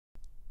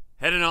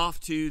Heading off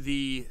to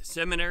the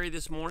seminary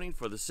this morning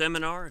for the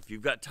seminar. If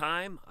you've got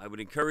time, I would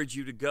encourage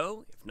you to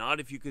go. If not,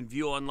 if you can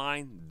view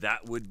online,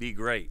 that would be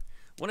great.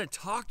 I want to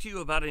talk to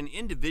you about an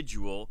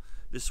individual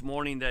this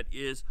morning that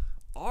is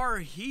our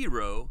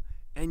hero,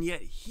 and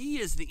yet he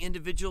is the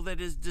individual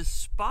that is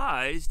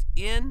despised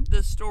in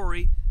the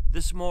story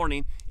this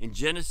morning. In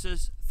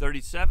Genesis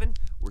 37,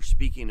 we're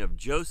speaking of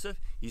Joseph.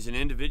 He's an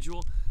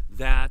individual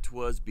that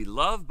was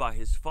beloved by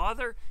his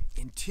father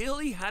until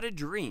he had a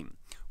dream.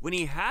 When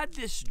he had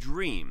this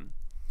dream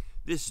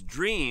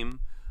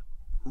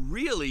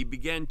really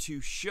began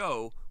to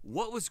show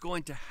what was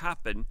going to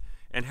happen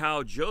and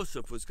how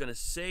Joseph was going to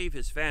save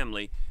his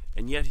family,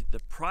 and yet the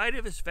pride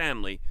of his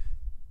family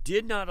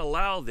did not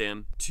allow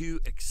them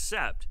to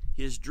accept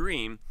his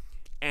dream,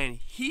 and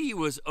he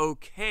was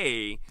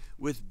okay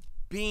with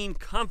being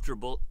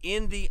comfortable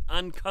in the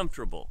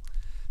uncomfortable.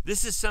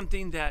 This is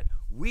something that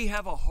we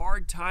have a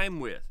hard time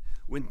with.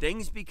 When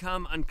things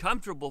become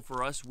uncomfortable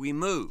for us, we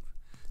move.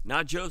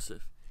 Not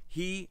Joseph.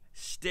 He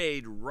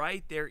stayed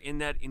right there in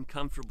that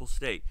uncomfortable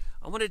state.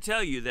 I want to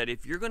tell you that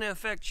if you're going to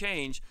affect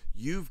change,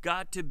 you've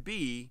got to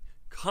be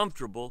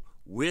comfortable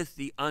with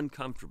the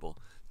uncomfortable.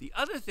 The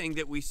other thing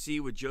that we see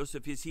with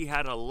Joseph is he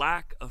had a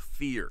lack of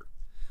fear.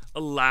 A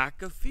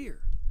lack of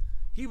fear.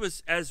 He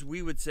was, as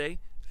we would say,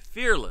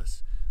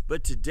 fearless.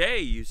 But today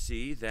you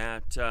see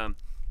that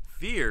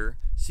fear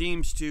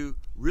seems to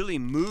really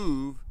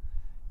move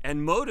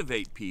and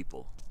motivate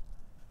people.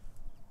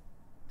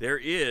 There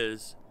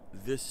is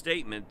this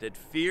statement that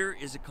fear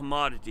is a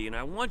commodity, and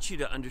I want you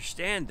to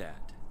understand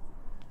that.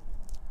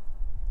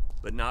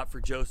 But not for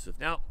Joseph.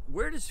 Now,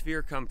 where does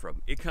fear come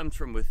from? It comes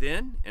from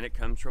within and it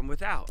comes from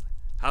without.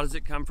 How does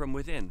it come from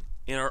within?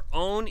 In our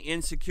own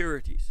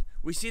insecurities.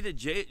 We see that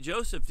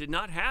Joseph did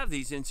not have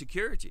these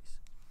insecurities.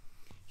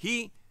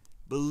 He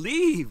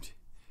believed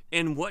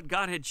in what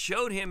God had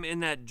showed him in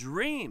that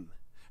dream,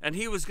 and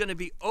he was going to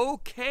be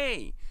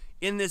okay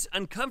in this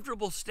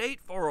uncomfortable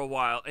state for a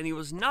while, and he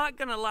was not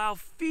going to allow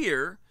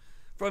fear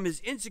from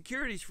his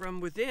insecurities from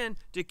within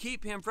to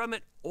keep him from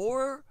it,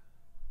 or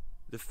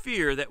the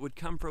fear that would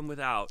come from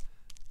without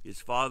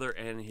his father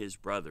and his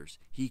brothers.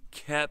 He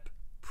kept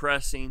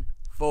pressing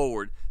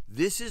forward.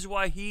 This is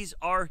why he's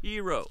our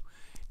hero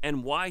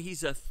and why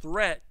he's a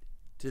threat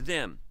to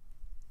them.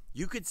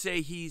 You could say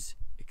he's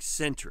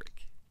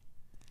eccentric.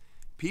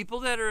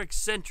 People that are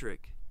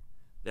eccentric,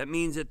 that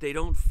means that they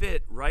don't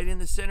fit right in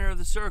the center of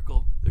the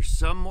circle. They're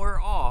somewhere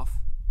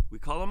off. We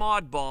call them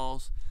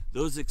oddballs.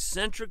 Those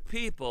eccentric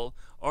people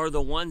are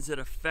the ones that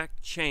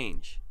affect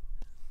change.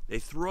 They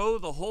throw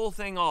the whole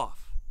thing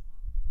off.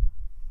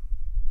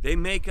 They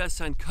make us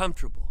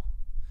uncomfortable.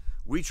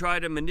 We try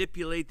to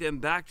manipulate them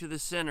back to the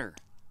center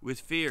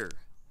with fear.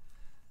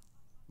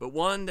 But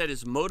one that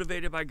is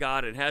motivated by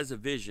God and has a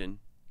vision,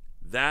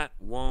 that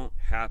won't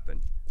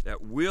happen.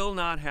 That will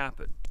not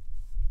happen.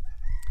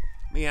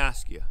 Let me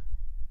ask you,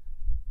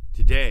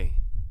 today,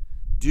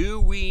 do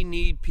we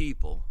need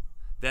people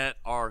that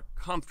are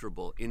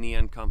comfortable in the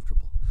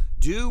uncomfortable?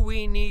 Do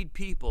we need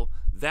people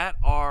that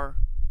are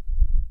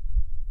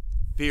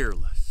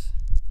fearless?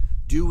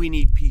 Do we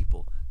need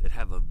people that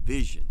have a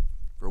vision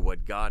for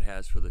what God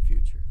has for the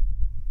future?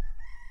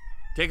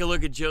 Take a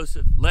look at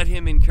Joseph. Let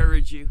him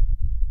encourage you.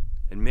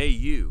 And may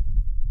you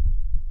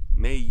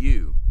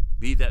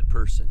be that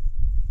person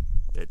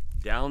that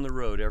down the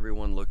road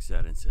everyone looks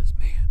at and says,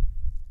 man,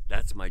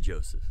 that's my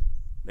Joseph.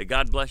 May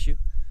God bless you.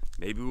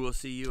 Maybe we'll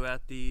see you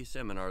at the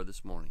seminar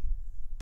this morning.